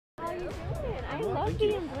I love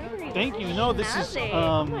the embroidery. Thank you. No, this is.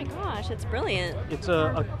 Oh my gosh, it's brilliant. It's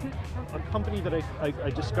a company that I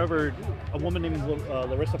discovered. A woman named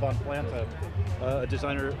Larissa Von Planta, a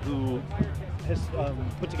designer who has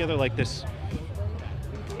put together like this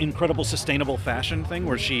incredible sustainable fashion thing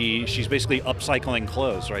where she's basically upcycling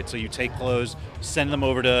clothes, right? So you take clothes, send them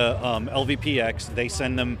over to LVPX, they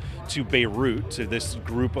send them to Beirut, to this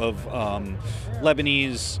group of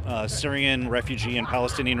Lebanese, Syrian refugee and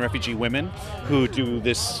Palestinian refugee women who do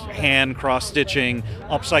this hand cross-stitching,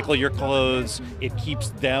 upcycle your clothes. It keeps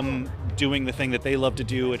them doing the thing that they love to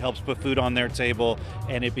do. It helps put food on their table,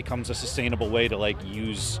 and it becomes a sustainable way to like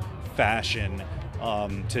use fashion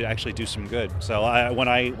to actually do some good. So when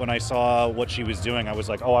I saw what she was doing, I was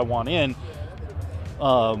like, oh, I want in.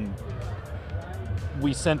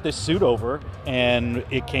 We sent this suit over, and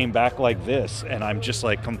it came back like this, and I'm just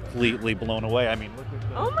like completely blown away. I mean, look at this.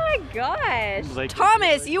 Oh my gosh, Like,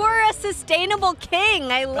 Thomas, you are a sustainable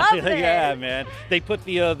king. I love it. Yeah, man. They put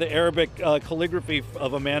the Arabic calligraphy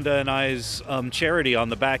of Amanda and I's charity on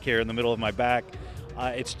the back here in the middle of my back.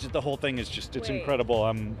 It's just, the whole thing is just, it's incredible.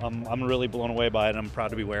 I'm really blown away by it. I'm proud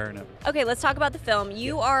to be wearing it. Okay, let's talk about the film.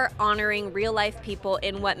 You are honoring real life people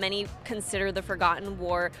in what many consider the forgotten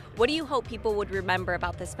war. What do you hope people would remember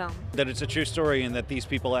about this film? That it's a true story and that these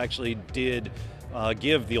people actually did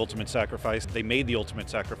give the ultimate sacrifice. They made the ultimate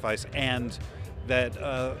sacrifice, and that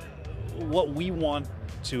what we want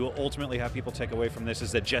to ultimately have people take away from this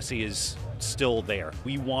is that Jesse is still there.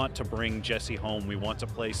 We want to bring Jesse home. We want to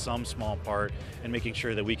play some small part in making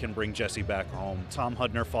sure that we can bring Jesse back home. Tom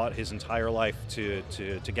Hudner fought his entire life to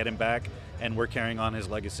get him back, and we're carrying on his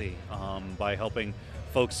legacy by helping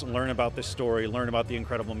folks learn about this story, learn about the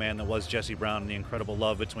incredible man that was Jesse Brown, and the incredible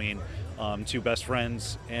love between two best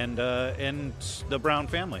friends and the Brown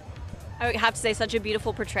family. I have to say, such a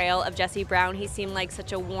beautiful portrayal of Jesse Brown. He seemed like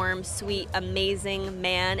such a warm, sweet, amazing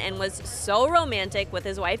man and was so romantic with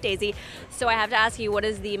his wife, Daisy. So I have to ask you, what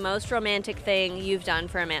is the most romantic thing you've done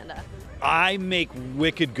for Amanda? I make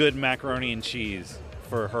wicked good macaroni and cheese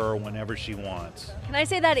for her whenever she wants. Can I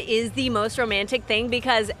say that is the most romantic thing?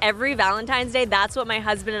 Because every Valentine's Day, that's what my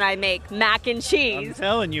husband and I make, mac and cheese. I'm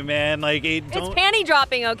telling you, man. Like, it's panty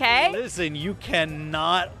dropping, okay? Listen, you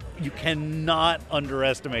cannot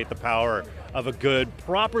underestimate the power of a good,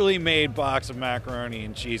 properly made box of macaroni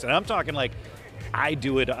and cheese. And I'm talking like, I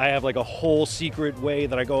do it. I have like a whole secret way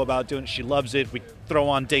that I go about doing it. She loves it. We throw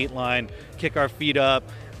on Dateline, kick our feet up,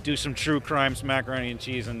 do some true crime, some macaroni and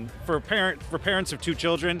cheese. And for parents of two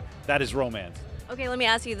children, that is romance. Okay, let me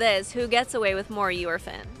ask you this. Who gets away with more, you or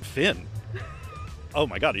Finn? Finn? Oh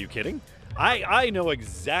my God, are you kidding? I know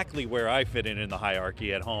exactly where I fit in the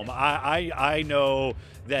hierarchy at home. I know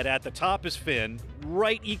that at the top is Finn,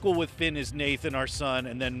 right equal with Finn is Nathan, our son,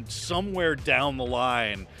 and then somewhere down the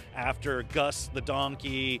line, after Gus the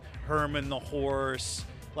donkey, Herman the horse,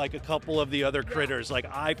 like a couple of the other critters, like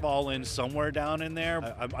I fall in somewhere down in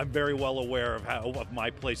there. I'm very well aware of my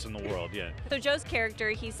place in the world, yeah. So Joe's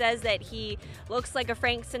character, he says that he looks like a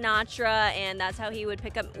Frank Sinatra and that's how he would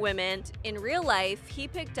pick up women. In real life, he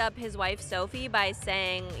picked up his wife Sophie by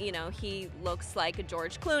saying, you know, he looks like a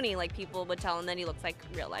George Clooney, like people would tell him that he looks like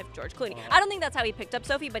real life George Clooney. I don't think that's how he picked up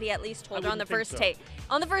Sophie, but he at least told her on the first date.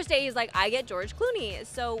 On the first date, he's like, I get George Clooney.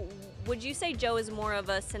 So would you say Joe is more of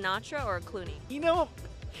a Sinatra or a Clooney? You know,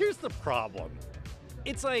 here's the problem.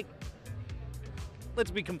 It's like, let's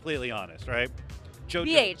be completely honest, right?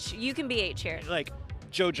 BH, you can BH here. Like,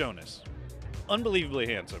 Joe Jonas, unbelievably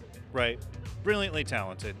handsome, right? Brilliantly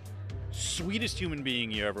talented, sweetest human being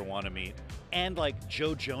you ever want to meet. And like,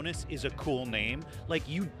 Joe Jonas is a cool name. Like,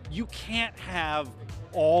 you can't have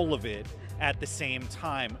all of it at the same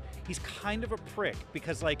time. He's kind of a prick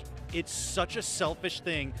because like it's such a selfish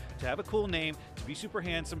thing to have a cool name, to be super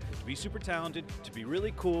handsome, to be super talented, to be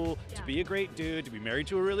really cool, to be a great dude, to be married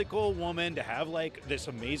to a really cool woman, to have like this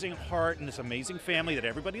amazing heart and this amazing family that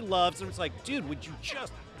everybody loves. And it's like, dude, would you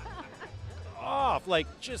just off, like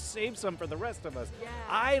just save some for the rest of us.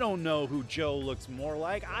 I don't know who Joe looks more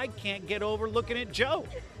like. I can't get over looking at Joe.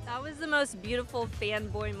 That was the most beautiful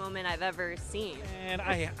fanboy moment I've ever seen. And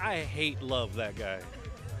I hate love that guy.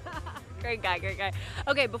 Great guy, great guy.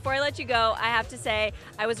 Okay, before I let you go, I have to say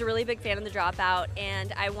I was a really big fan of The Dropout,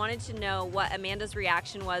 and I wanted to know what Amanda's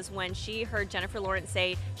reaction was when she heard Jennifer Lawrence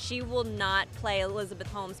say she will not play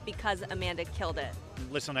Elizabeth Holmes because Amanda killed it.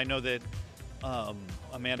 Listen, I know that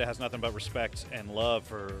Amanda has nothing but respect and love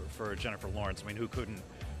for Jennifer Lawrence. I mean, who couldn't?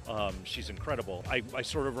 She's incredible. I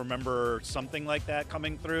sort of remember something like that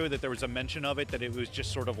coming through, that there was a mention of it, that it was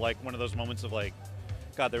just sort of like one of those moments of like,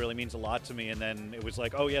 God, that really means a lot to me. And then it was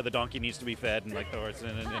like, oh yeah, the donkey needs to be fed, and like the horse,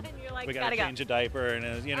 and you're like, we gotta change a diaper,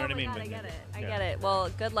 and you know what I mean. God, I get it. I get it. Well,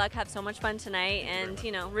 good luck. Have so much fun tonight, and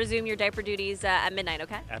resume your diaper duties at midnight.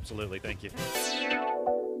 Okay. Absolutely. Thank you.